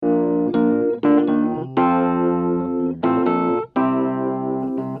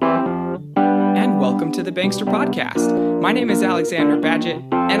to the Bankster Podcast. My name is Alexander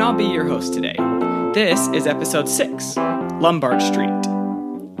Bagehot, and I'll be your host today. This is episode 6, Lombard Street.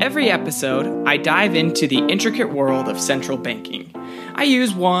 Every episode, I dive into the intricate world of central banking. I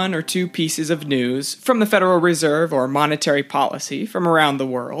use one or two pieces of news from the Federal Reserve or monetary policy from around the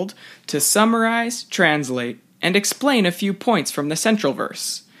world to summarize, translate, and explain a few points from the central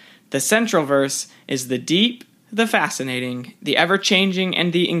verse. The central verse is the deep, the fascinating, the ever-changing,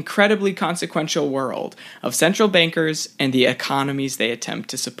 and the incredibly consequential world of central bankers and the economies they attempt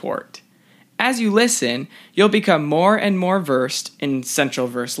to support. As you listen, you'll become more and more versed in central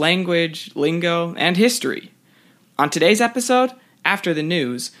verse language, lingo, and history. On today's episode, after the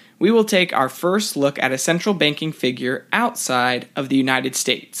news, we will take our first look at a central banking figure outside of the United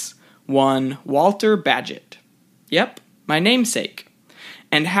States, one Walter Bagehot. Yep, my namesake.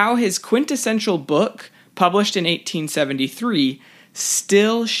 And how his quintessential book, published in 1873,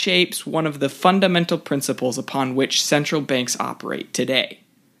 still shapes one of the fundamental principles upon which central banks operate today.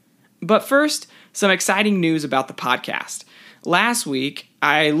 But first, some exciting news about the podcast. Last week,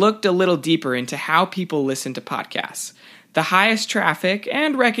 I looked a little deeper into how people listen to podcasts. The highest traffic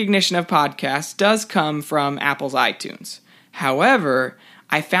and recognition of podcasts does come from Apple's iTunes. However,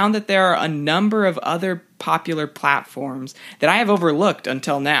 I found that there are a number of other popular platforms that I have overlooked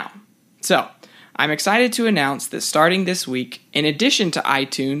until now. So, I'm excited to announce that starting this week, in addition to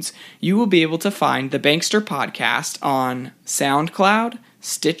iTunes, you will be able to find the Bankster Podcast on SoundCloud,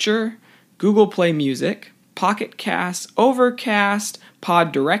 Stitcher, Google Play Music, Pocket Cast, Overcast,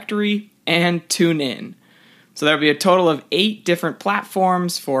 Pod Directory, and TuneIn. So there will be a total of 8 different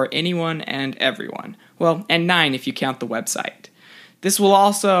platforms for anyone and everyone. Well, and 9 if you count the website. This will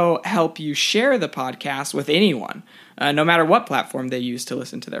also help you share the podcast with anyone, no matter what platform they use to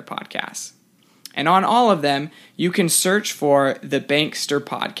listen to their podcasts. And on all of them, you can search for the Bankster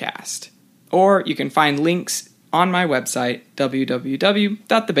Podcast. Or you can find links on my website,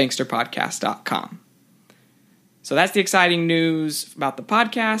 www.thebanksterpodcast.com. So that's the exciting news about the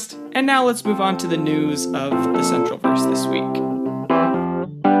podcast. And now let's move on to the news of the Central Verse this week.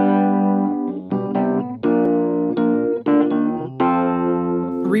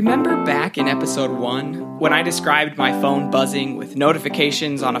 Remember back in episode 1 when I described my phone buzzing with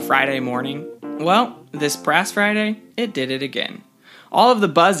notifications on a Friday morning? Well, this past Friday, it did it again. All of the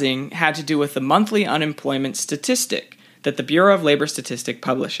buzzing had to do with the monthly unemployment statistic that the Bureau of Labor Statistics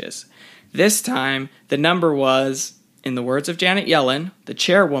publishes. This time, the number was, in the words of Janet Yellen, the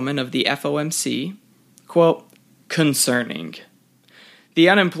chairwoman of the FOMC, quote, concerning. The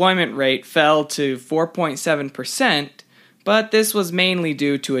unemployment rate fell to 4.7%, but this was mainly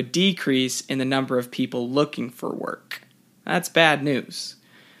due to a decrease in the number of people looking for work. That's bad news.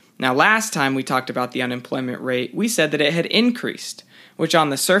 Now, last time we talked about the unemployment rate, we said that it had increased, which on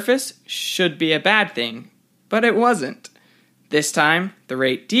the surface should be a bad thing, but it wasn't. This time, the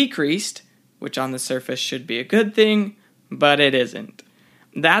rate decreased, which on the surface should be a good thing, but it isn't.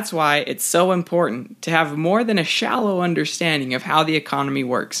 That's why it's so important to have more than a shallow understanding of how the economy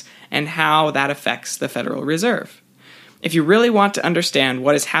works and how that affects the Federal Reserve. If you really want to understand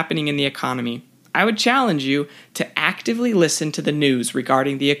what is happening in the economy, I would challenge you to actively listen to the news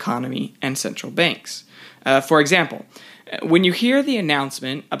regarding the economy and central banks. For example, when you hear the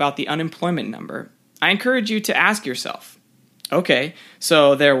announcement about the unemployment number, I encourage you to ask yourself, okay,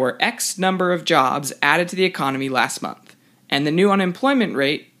 so there were X number of jobs added to the economy last month, and the new unemployment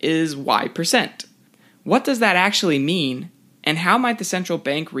rate is Y%. What does that actually mean, and how might the central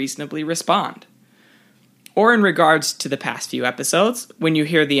bank reasonably respond? Or in regards to the past few episodes, when you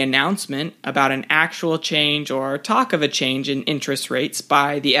hear the announcement about an actual change or talk of a change in interest rates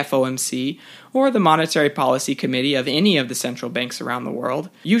by the FOMC or the Monetary Policy Committee of any of the central banks around the world,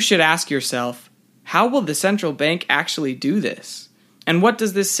 you should ask yourself, how will the central bank actually do this? And what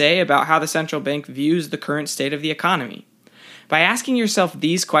does this say about how the central bank views the current state of the economy? By asking yourself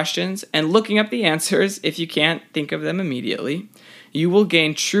these questions and looking up the answers if you can't think of them immediately, you will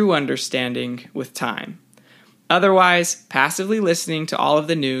gain true understanding with time. Otherwise, passively listening to all of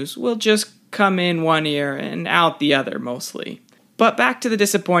the news will just come in one ear and out the other mostly. But back to the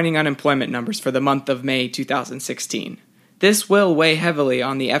disappointing unemployment numbers for the month of May 2016. This will weigh heavily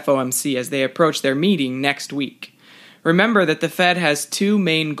on the FOMC as they approach their meeting next week. Remember that the Fed has 2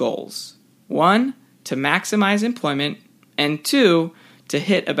 main goals. 1, to maximize employment, and 2, to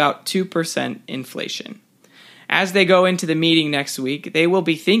hit about 2% inflation. As they go into the meeting next week, they will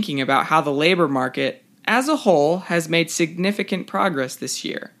be thinking about how the labor market as a whole has made significant progress this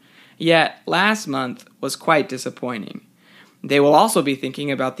year, yet last month was quite disappointing. They will also be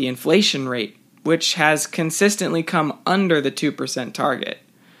thinking about the inflation rate, which has consistently come under the 2% target.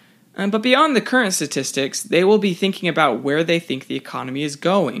 But beyond the current statistics, they will be thinking about where they think the economy is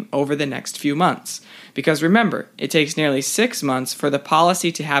going over the next few months. Because remember, it takes nearly 6 months for the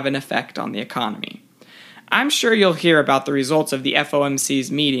policy to have an effect on the economy. I'm sure you'll hear about the results of the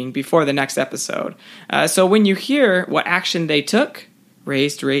FOMC's meeting before the next episode. So when you hear what action they took,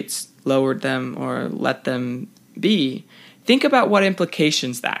 raised rates, lowered them, or let them be, think about what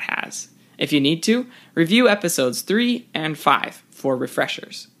implications that has. If you need to, review episodes 3 and 5 for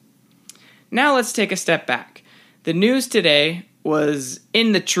refreshers. Now let's take a step back. The news today was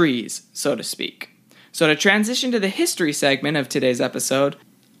in the trees, so to speak. So to transition to the history segment of today's episode,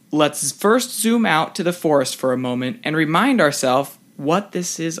 let's first zoom out to the forest for a moment and remind ourselves what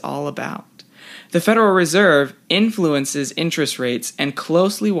this is all about. The Federal Reserve influences interest rates and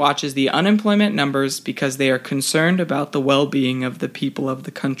closely watches the unemployment numbers because they are concerned about the well-being of the people of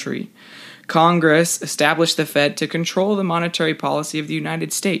the country. Congress established the Fed to control the monetary policy of the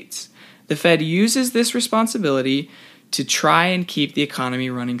United States. The Fed uses this responsibility to try and keep the economy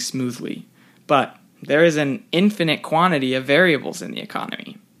running smoothly. But there is an infinite quantity of variables in the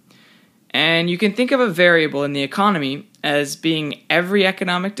economy. And you can think of a variable in the economy as being every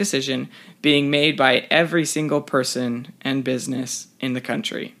economic decision being made by every single person and business in the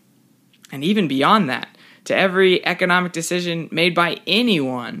country. And even beyond that, to every economic decision made by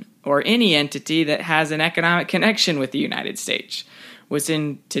anyone or any entity that has an economic connection with the United States, which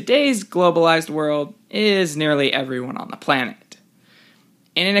in today's globalized world is nearly everyone on the planet.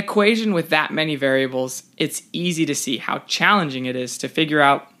 In an equation with that many variables, it's easy to see how challenging it is to figure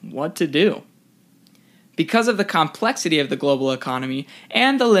out what to do. Because of the complexity of the global economy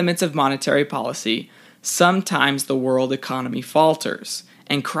and the limits of monetary policy, sometimes the world economy falters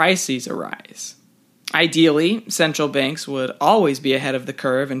and crises arise. Ideally, central banks would always be ahead of the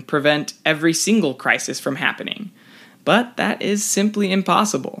curve and prevent every single crisis from happening. But that is simply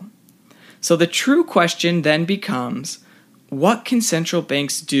impossible. So the true question then becomes, what can central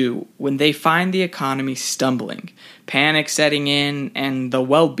banks do when they find the economy stumbling, panic setting in, and the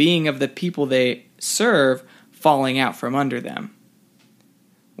well-being of the people they serve falling out from under them?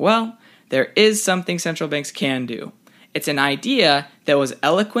 Well, there is something central banks can do. It's an idea that was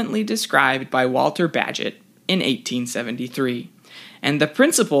eloquently described by Walter Bagehot in 1873. And the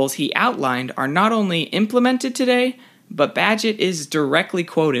principles he outlined are not only implemented today, but Bagehot is directly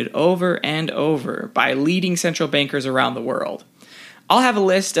quoted over and over by leading central bankers around the world. I'll have a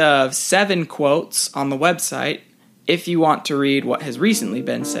list of 7 quotes on the website if you want to read what has recently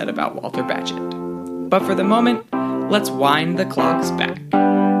been said about Walter Bagehot. But for the moment, let's wind the clocks back.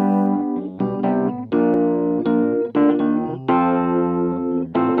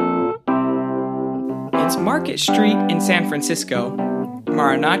 It's Market Street in San Francisco,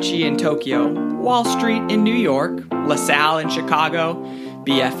 Marunouchi in Tokyo, Wall Street in New York, LaSalle in Chicago,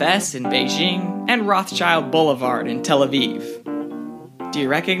 BFS in Beijing, and Rothschild Boulevard in Tel Aviv. Do you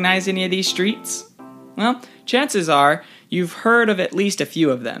recognize any of these streets? Well, chances are you've heard of at least a few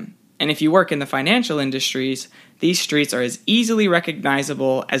of them. And if you work in the financial industries, these streets are as easily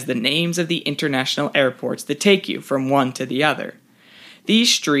recognizable as the names of the international airports that take you from one to the other.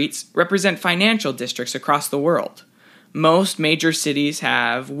 These streets represent financial districts across the world. Most major cities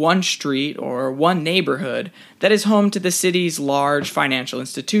have one street or one neighborhood that is home to the city's large financial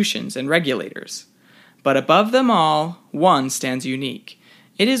institutions and regulators. But above them all, one stands unique.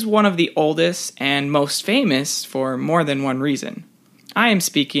 It is one of the oldest and most famous for more than one reason. I am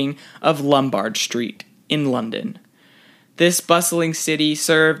speaking of Lombard Street in London. This bustling city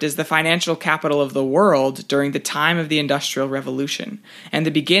served as the financial capital of the world during the time of the Industrial Revolution and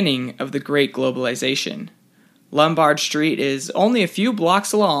the beginning of the Great Globalization. Lombard Street is only a few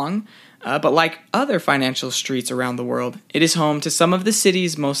blocks long, but like other financial streets around the world, it is home to some of the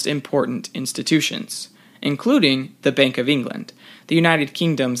city's most important institutions, including the Bank of England, the United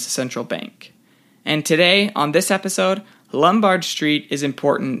Kingdom's central bank. And today, on this episode, Lombard Street is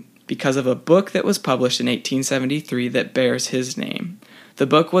important because of a book that was published in 1873 that bears his name. The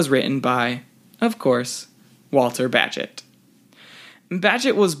book was written by, of course, Walter Bagehot.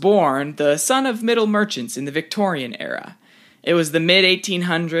 Bagehot was born the son of middle merchants in the Victorian era. It was the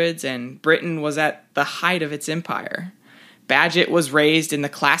mid-1800s, and Britain was at the height of its empire. Bagehot was raised in the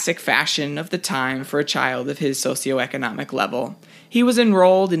classic fashion of the time for a child of his socioeconomic level. He was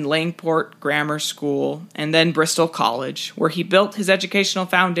enrolled in Langport Grammar School and then Bristol College, where he built his educational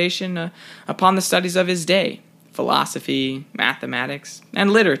foundation upon the studies of his day, philosophy, mathematics,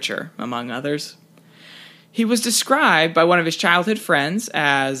 and literature, among others. He was described by one of his childhood friends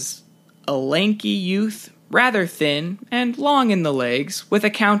as a lanky youth, rather thin and long in the legs, with a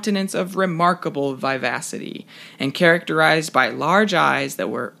countenance of remarkable vivacity, and characterized by large eyes that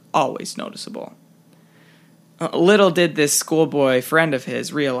were always noticeable. Little did this schoolboy friend of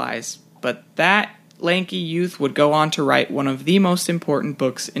his realize, but that lanky youth would go on to write one of the most important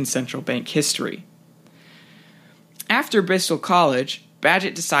books in central bank history. After Bristol College,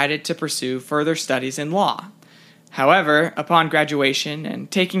 Bagehot decided to pursue further studies in law. However, upon graduation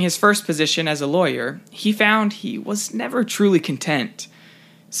and taking his first position as a lawyer, he found he was never truly content.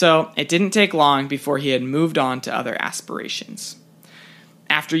 So it didn't take long before he had moved on to other aspirations.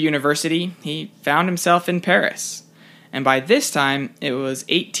 After university, he found himself in Paris, and by this time it was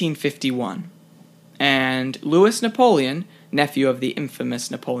 1851. And Louis Napoleon, nephew of the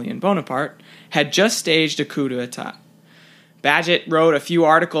infamous Napoleon Bonaparte, had just staged a coup d'etat. Bagehot wrote a few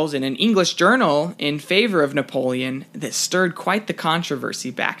articles in an English journal in favor of Napoleon that stirred quite the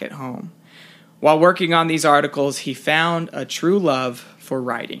controversy back at home. While working on these articles, he found a true love for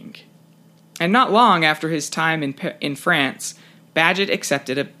writing. And not long after his time in France, Bagehot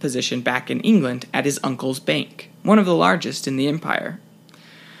accepted a position back in England at his uncle's bank, one of the largest in the empire.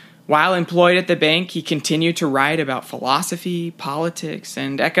 While employed at the bank, he continued to write about philosophy, politics,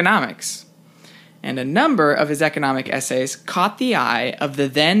 and economics. And a number of his economic essays caught the eye of the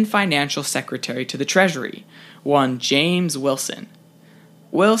then financial secretary to the Treasury, one James Wilson.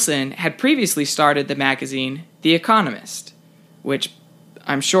 Wilson had previously started the magazine The Economist, which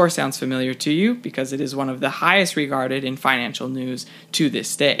I'm sure sounds familiar to you because it is one of the highest regarded in financial news to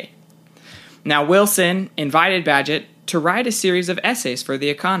this day. Now, Wilson invited Bagehot to write a series of essays for The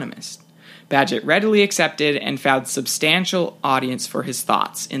Economist. Bagehot readily accepted and found substantial audience for his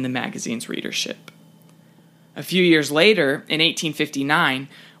thoughts in the magazine's readership. A few years later, in 1859,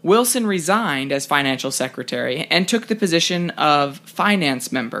 Wilson resigned as financial secretary and took the position of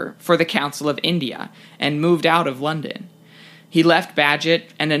finance member for the Council of India and moved out of London. He left Bagehot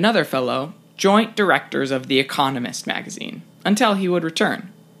and another fellow joint directors of The Economist magazine until he would return.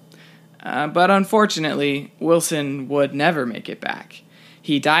 But unfortunately, Wilson would never make it back.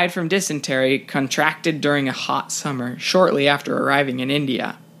 He died from dysentery contracted during a hot summer shortly after arriving in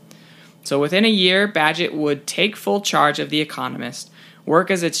India. So within a year, Bagehot would take full charge of The Economist, work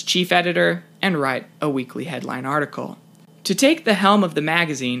as its chief editor, and write a weekly headline article. To take the helm of the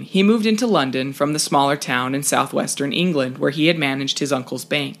magazine, he moved into London from the smaller town in southwestern England where he had managed his uncle's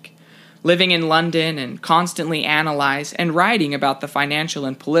bank. Living in London and constantly analyzing and writing about the financial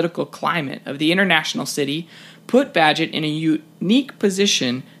and political climate of the international city put Bagehot in a unique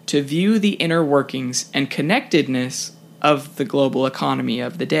position to view the inner workings and connectedness of the global economy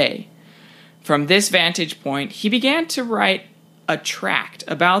of the day. From this vantage point, he began to write a tract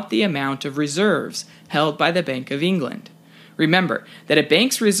about the amount of reserves held by the Bank of England. Remember that a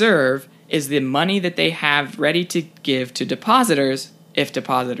bank's reserve is the money that they have ready to give to depositors if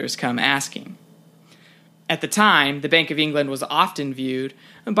depositors come asking. At the time, the Bank of England was often viewed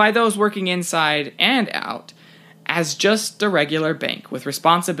by those working inside and out as just a regular bank with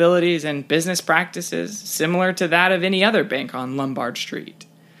responsibilities and business practices similar to that of any other bank on Lombard Street.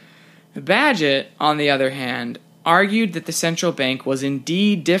 Bagehot, on the other hand, argued that the central bank was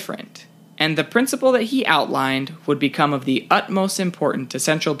indeed different, and the principle that he outlined would become of the utmost importance to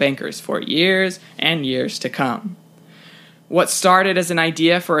central bankers for years and years to come. What started as an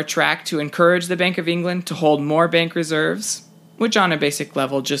idea for a tract to encourage the Bank of England to hold more bank reserves, which on a basic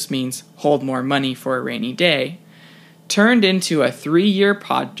level just means hold more money for a rainy day, turned into a 3-year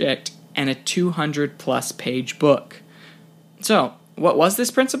project and a 200-plus page book. So, what was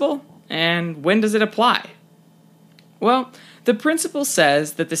this principle, and when does it apply? Well, the principle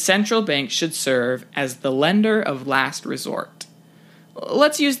says that the central bank should serve as the lender of last resort.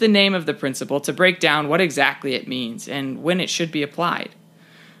 Let's use the name of the principle to break down what exactly it means and when it should be applied.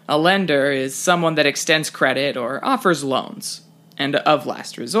 A lender is someone that extends credit or offers loans, and of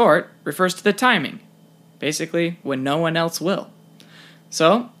last resort refers to the timing, basically when no one else will.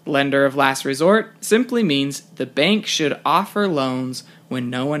 So, lender of last resort simply means the bank should offer loans when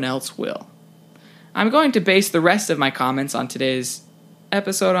no one else will. I'm going to base the rest of my comments on today's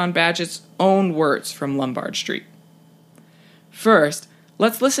episode on Bagehot's own words from Lombard Street. First,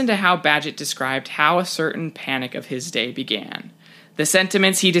 let's listen to how Bagehot described how a certain panic of his day began. The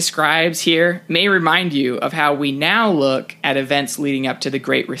sentiments he describes here may remind you of how we now look at events leading up to the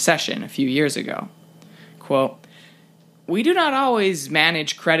Great Recession a few years ago. Quote, "We do not always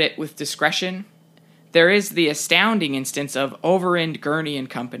manage credit with discretion. There is the astounding instance of Overend, Gurney and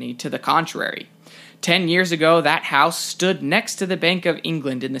Company to the contrary. 10 years ago, that house stood next to the Bank of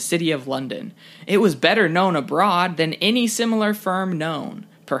England in the city of London. It was better known abroad than any similar firm known,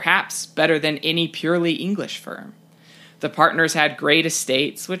 perhaps better than any purely English firm. The partners had great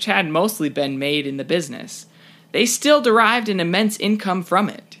estates, which had mostly been made in the business. They still derived an immense income from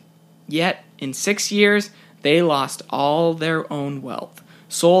it. Yet, in 6 years, they lost all their own wealth,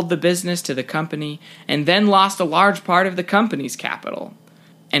 sold the business to the company, and then lost a large part of the company's capital.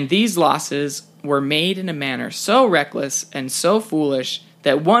 And these losses were made in a manner so reckless and so foolish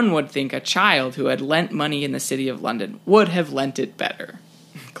that one would think a child who had lent money in the city of London would have lent it better.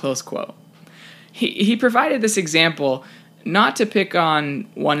 Close quote. He provided this example not to pick on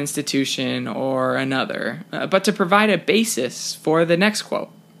one institution or another, but to provide a basis for the next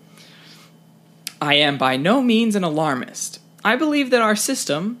quote. I am by no means an alarmist. I believe that our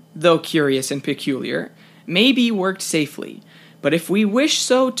system, though curious and peculiar, may be worked safely, but if we wish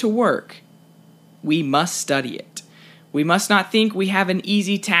so to work, we must study it. We must not think we have an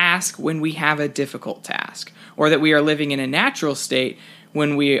easy task when we have a difficult task, or that we are living in a natural state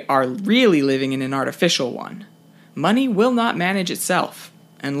when we are really living in an artificial one. Money will not manage itself,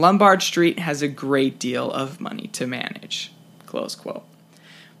 and Lombard Street has a great deal of money to manage. Close quote.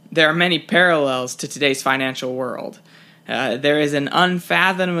 There are many parallels to today's financial world. There is an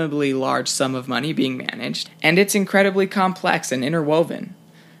unfathomably large sum of money being managed, and it's incredibly complex and interwoven.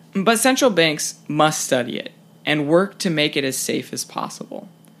 But central banks must study it and work to make it as safe as possible.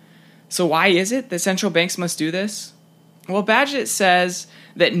 So why is it that central banks must do this? Well, Bagehot says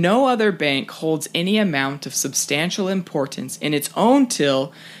that no other bank holds any amount of substantial importance in its own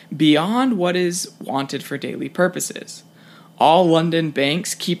till beyond what is wanted for daily purposes. All London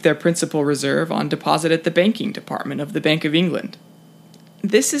banks keep their principal reserve on deposit at the banking department of the Bank of England.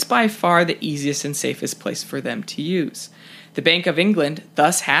 This is by far the easiest and safest place for them to use. The Bank of England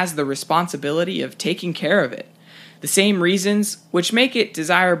thus has the responsibility of taking care of it. The same reasons which make it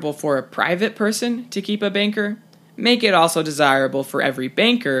desirable for a private person to keep a banker make it also desirable for every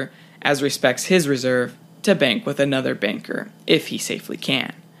banker, as respects his reserve, to bank with another banker, if he safely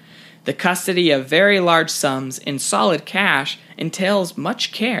can. The custody of very large sums in solid cash entails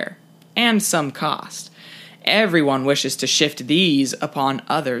much care and some cost. Everyone wishes to shift these upon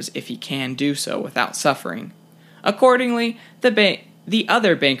others if he can do so without suffering. Accordingly, the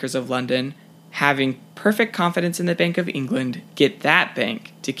other bankers of London, having perfect confidence in the Bank of England, get that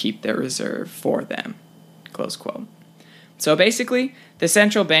bank to keep their reserve for them. Close quote. So basically, the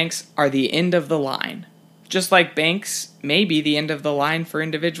central banks are the end of the line. Just like banks may be the end of the line for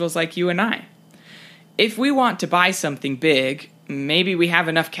individuals like you and I. If we want to buy something big, maybe we have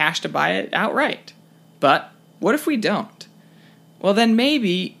enough cash to buy it outright. But what if we don't? Well, then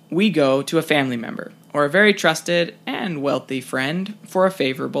maybe we go to a family member or a very trusted and wealthy friend for a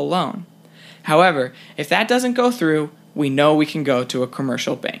favorable loan. However, if that doesn't go through, we know we can go to a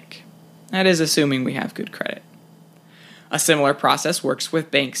commercial bank. That is assuming we have good credit. A similar process works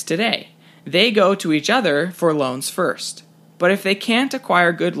with banks today. They go to each other for loans first. But if they can't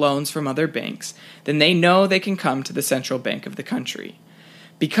acquire good loans from other banks, then they know they can come to the central bank of the country.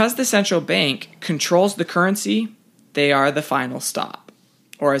 Because the central bank controls the currency, they are the final stop.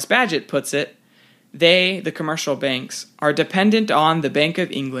 Or as Bagehot puts it, they, the commercial banks, are dependent on the Bank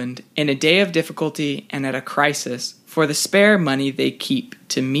of England in a day of difficulty and at a crisis for the spare money they keep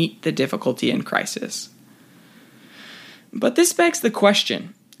to meet the difficulty and crisis. But this begs the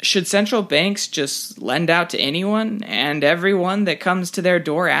question, should central banks just lend out to anyone and everyone that comes to their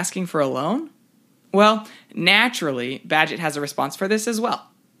door asking for a loan? Well, naturally, Bagehot has a response for this as well.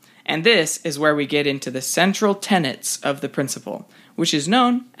 And this is where we get into the central tenets of the principle, which is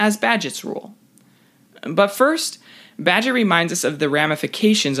known as Bagehot's rule. But first, Bagehot reminds us of the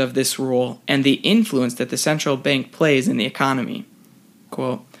ramifications of this rule and the influence that the central bank plays in the economy.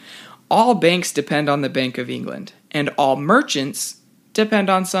 Quote, all banks depend on the Bank of England, and all merchants depend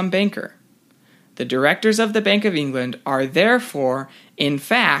on some banker. The directors of the Bank of England are therefore, in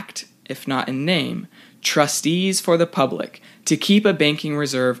fact, if not in name, trustees for the public to keep a banking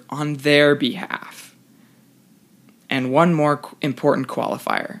reserve on their behalf. And one more important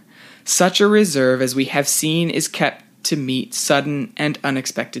qualifier. Such a reserve, as we have seen, is kept to meet sudden and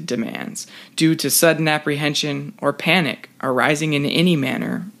unexpected demands, due to sudden apprehension or panic arising in any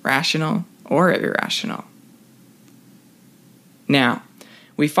manner, rational or irrational. Now,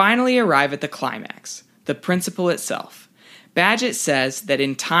 we finally arrive at the climax, the principle itself. Bagehot says that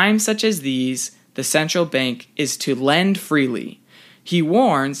in times such as these, the central bank is to lend freely. He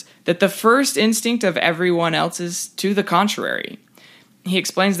warns that the first instinct of everyone else is to the contrary. He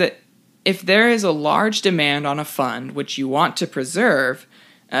explains that if there is a large demand on a fund which you want to preserve,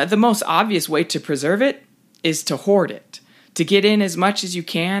 the most obvious way to preserve it is to hoard it, to get in as much as you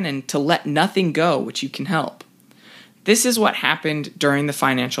can and to let nothing go which you can help. This is what happened during the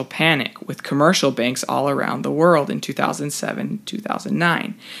financial panic with commercial banks all around the world in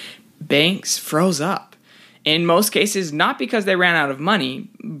 2007-2009. Banks froze up. In most cases, not because they ran out of money,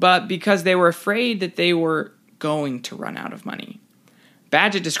 but because they were afraid that they were going to run out of money.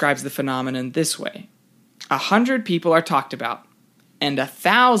 Bagehot describes the phenomenon this way. 100 people are talked about, and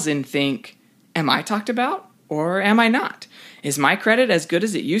 1,000 think, am I talked about, or am I not? Is my credit as good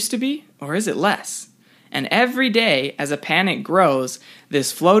as it used to be, or is it less? And every day, as a panic grows,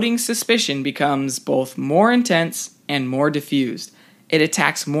 this floating suspicion becomes both more intense and more diffused. It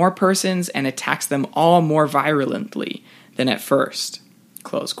attacks more persons and attacks them all more virulently than at first.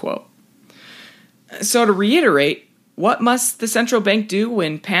 Close quote. So to reiterate, what must the central bank do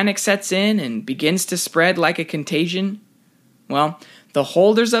when panic sets in and begins to spread like a contagion? Well, the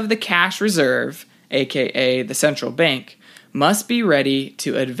holders of the cash reserve, aka the central bank, must be ready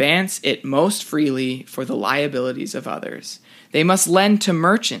to advance it most freely for the liabilities of others. They must lend to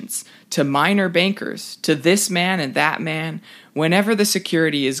merchants, to minor bankers, to this man and that man, whenever the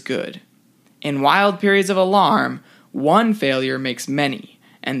security is good. In wild periods of alarm, one failure makes many,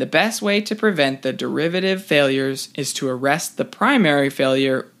 and the best way to prevent the derivative failures is to arrest the primary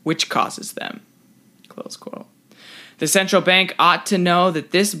failure which causes them. Close quote. The central bank ought to know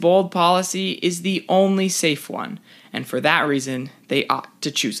that this bold policy is the only safe one, and for that reason, they ought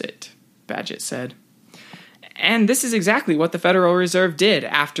to choose it, Bagehot said. And this is exactly what the Federal Reserve did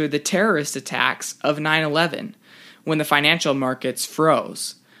after the terrorist attacks of 9/11, when the financial markets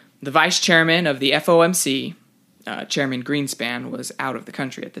froze. The vice chairman of the FOMC, Chairman Greenspan, was out of the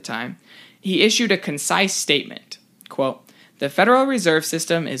country at the time. He issued a concise statement, quote, "The Federal Reserve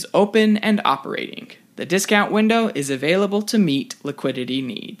System is open and operating. The discount window is available to meet liquidity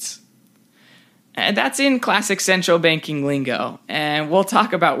needs." And that's in classic central banking lingo, and we'll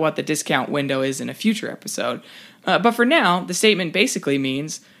talk about what the discount window is in a future episode. But for now, the statement basically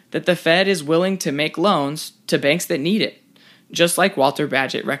means that the Fed is willing to make loans to banks that need it, just like Walter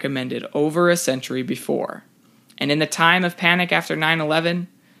Bagehot recommended over a century before. And in the time of panic after 9/11,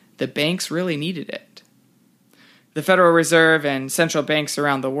 the banks really needed it. The Federal Reserve and central banks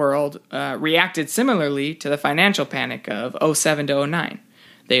around the world reacted similarly to the financial panic of 2007 to 2009.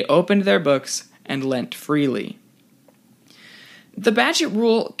 They opened their books and lent freely. The Bagehot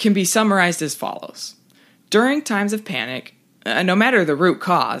rule can be summarized as follows. During times of panic, no matter the root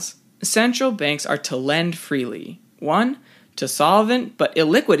cause, central banks are to lend freely. 1, to solvent but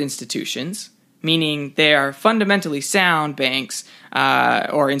illiquid institutions, meaning they are fundamentally sound banks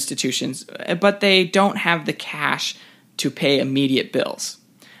or institutions, but they don't have the cash to pay immediate bills.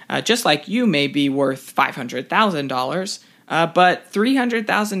 Just like you may be worth $500,000, but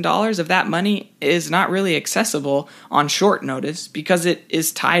 $300,000 of that money is not really accessible on short notice because it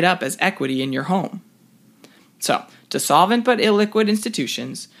is tied up as equity in your home. So, to solvent but illiquid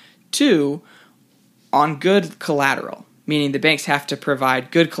institutions. 2, on good collateral, meaning the banks have to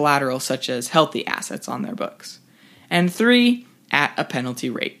provide good collateral such as healthy assets on their books. And 3, at a penalty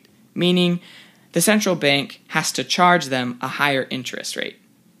rate, meaning the central bank has to charge them a higher interest rate.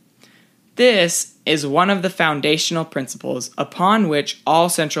 This is one of the foundational principles upon which all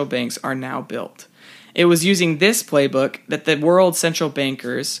central banks are now built. It was using this playbook that the world's central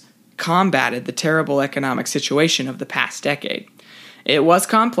bankers combated the terrible economic situation of the past decade. It was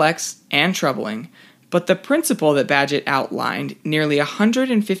complex and troubling, but the principle that Bagehot outlined nearly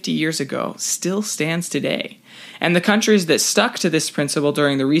 150 years ago still stands today. And the countries that stuck to this principle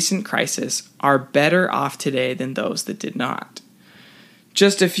during the recent crisis are better off today than those that did not.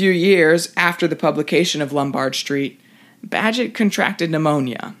 Just a few years after the publication of Lombard Street, Bagehot contracted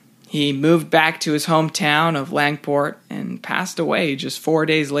pneumonia. He moved back to his hometown of Langport and passed away just 4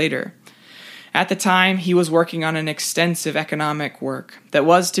 days later. At the time, he was working on an extensive economic work that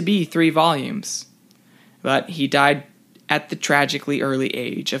was to be 3 volumes. But he died at the tragically early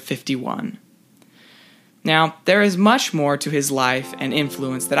age of 51. Now, there is much more to his life and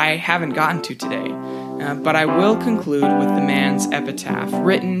influence that I haven't gotten to today, but I will conclude with the man's epitaph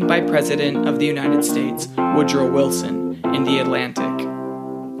written by President of the United States, Woodrow Wilson, in The Atlantic.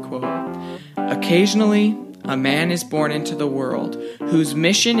 Quote, "Occasionally, a man is born into the world whose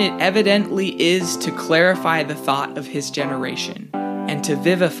mission it evidently is to clarify the thought of his generation and to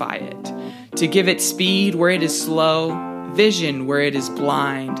vivify it, to give it speed where it is slow, vision where it is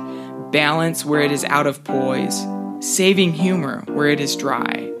blind, balance where it is out of poise, saving humor where it is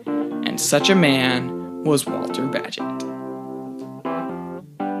dry. And such a man was Walter Bagehot."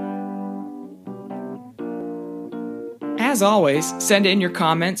 As always, send in your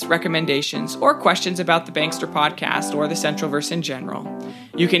comments, recommendations, or questions about the Bankster Podcast or the Centralverse in general.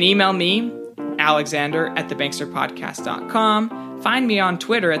 You can email me, alexander@thebanksterpodcast.com. Find me on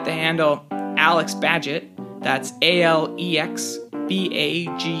Twitter at the handle AlexBagehot. That's AlexBagehot.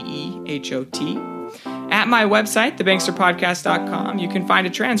 At my website, thebanksterpodcast.com, you can find a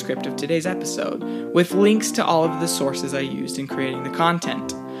transcript of today's episode with links to all of the sources I used in creating the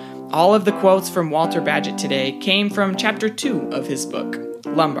content. All of the quotes from Walter Bagehot today came from Chapter 2 of his book,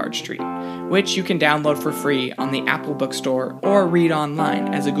 Lombard Street, which you can download for free on the Apple Bookstore or read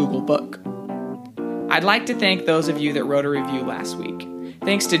online as a Google book. I'd like to thank those of you that wrote a review last week.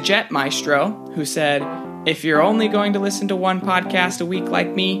 Thanks to Jet Maestro, who said, "If you're only going to listen to one podcast a week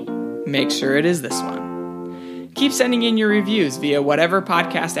like me, make sure it is this one." Keep sending in your reviews via whatever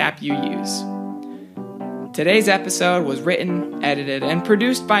podcast app you use. Today's episode was written, edited, and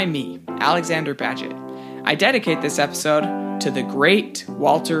produced by me, Alexander Bagehot. I dedicate this episode to the great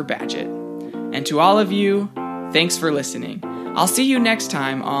Walter Bagehot. And to all of you, thanks for listening. I'll see you next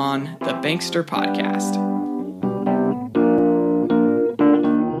time on the Bankster Podcast.